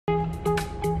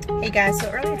Hey guys, so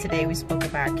earlier today we spoke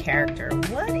about character.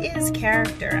 What is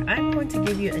character? I'm going to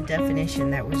give you a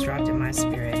definition that was dropped in my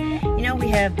spirit. You know, we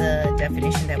have the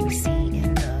definition that we see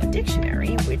in the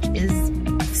dictionary, which is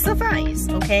suffice,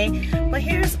 okay? But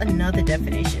here's another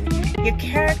definition. Your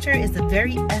character is the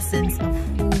very essence of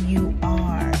who you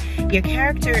are. Your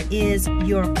character is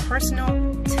your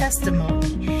personal testimony.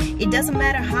 It doesn't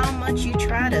matter how much you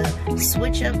try to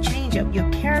switch up, change up. Your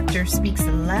character speaks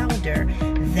louder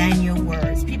than your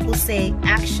words. People say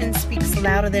action speaks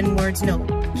louder than words. No,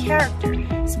 character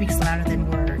speaks louder than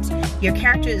words. Your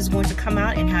character is going to come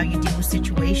out in how you deal with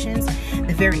situations.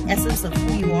 The very essence of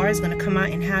who you are is going to come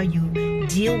out in how you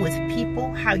deal with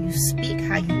people, how you speak,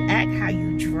 how you act, how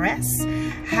you dress,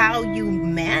 how you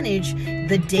manage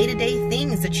the day-to-day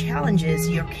things, the challenges.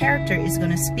 Your character is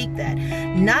going to speak that.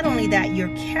 Not only that, your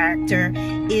character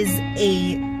is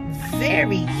a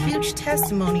very huge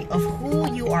testimony of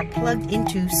who you are plugged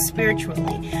into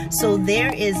spiritually. So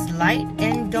there is light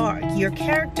and dark. Your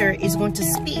character is going to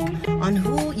speak on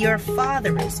who your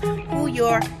father is, who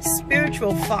your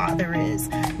spiritual father is.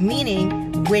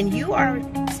 Meaning, when you are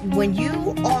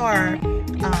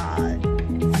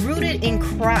rooted in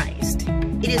Christ,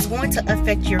 it is going to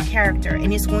affect your character,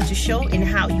 and it's going to show in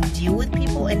how you deal with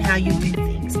people and how you do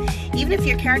things. Even if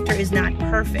your character is not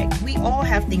perfect, we all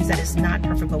have things that is not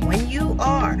perfect, but when you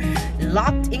are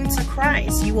locked into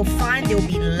Christ, you will find there will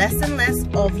be less and less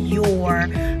of your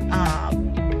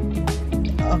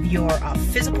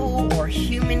physical or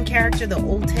human character, the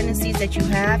old tendencies that you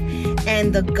have,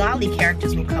 and the godly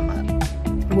characters will come up,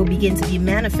 will begin to be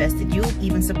manifested. You'll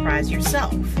even surprise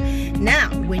yourself. Now,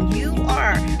 when you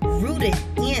are rooted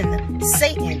in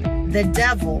Satan, the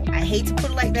devil, I hate to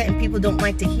put it like that and people don't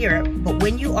like to hear it, but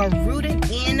when you are rooted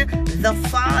in the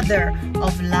father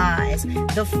of lies,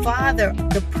 the father,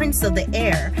 the prince of the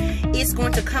air, it's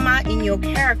going to come out in your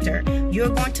character. You're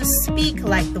going to speak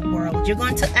like the world. You're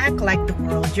going to act like the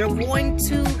world. You're going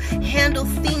to handle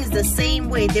things the same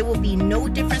way. There will be no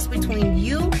difference between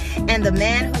you and the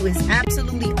man who is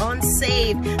absolutely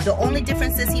unsaved. The only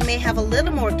difference is he may have a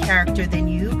little more character than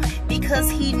you because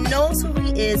he knows who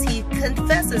he is. He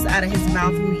confesses out of his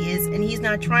mouth who he is, and he's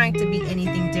not trying to be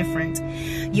anything different.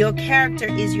 Your character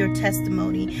is your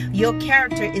testimony. Your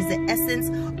character is the essence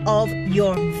of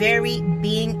your very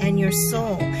being and your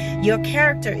soul. Your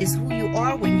character is who you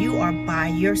are when you are by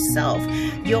yourself.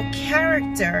 Your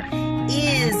character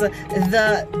is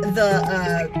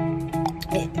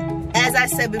as I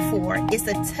said before, it's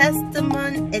a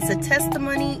testimony, it's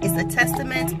a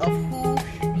testament of who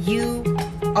you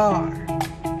are.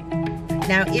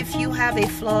 Now, if you have a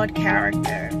flawed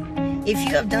character, if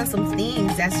you have done some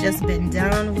things that's just been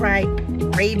downright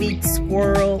rabid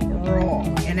squirrel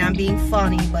wrong, and I'm being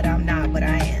funny, but I'm not, but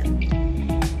I am,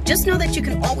 just know that you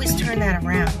can always turn that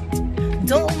around.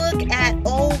 Don't look at,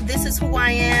 oh, this is who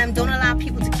I am. Don't allow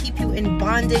people to keep you in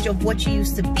bondage of what you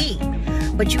used to be.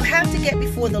 But you have to get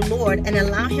before the Lord and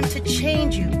allow him to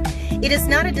change you. It is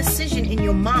not a decision in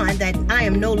your mind that I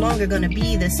am no longer going to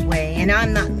be this way and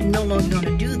I'm no longer going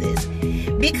to do this.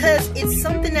 Because it's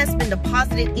something that's been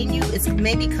deposited in you. It's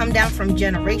maybe come down from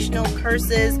generational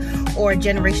curses or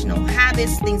generational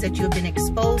habits, things that you have been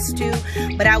exposed to.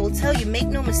 But I will tell you, make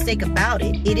no mistake about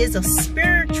it. It is a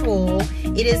spiritual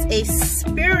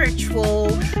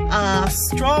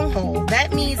stronghold.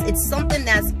 That means it's something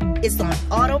it's on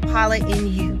autopilot in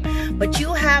you. But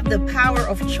you have the power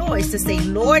of choice to say,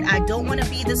 Lord, I don't want to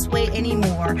be this way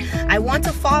anymore. I want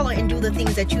to follow and do the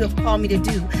things that you have called me to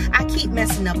do. I keep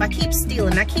messing up. I keep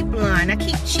stealing. I keep lying. I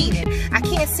keep cheating. I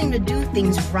can't seem to do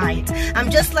things right. I'm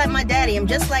just like my daddy. I'm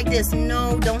just like this.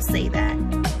 No, don't say that.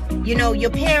 You know, your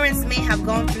parents may have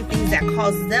gone through things that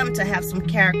caused them to have some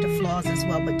character flaws as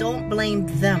well, but don't blame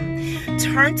them.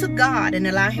 Turn to God and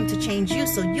allow him to change you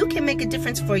so you can make a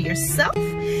difference for yourself.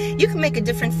 You can make a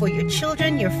difference for your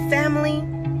children, your family,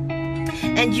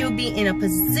 and you'll be in a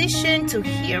position to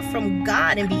hear from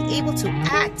God and be able to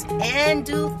act and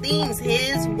do things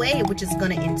his way, which is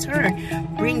going to in turn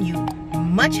bring you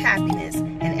much happiness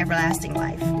and everlasting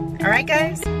life. All right,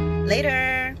 guys?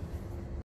 Later.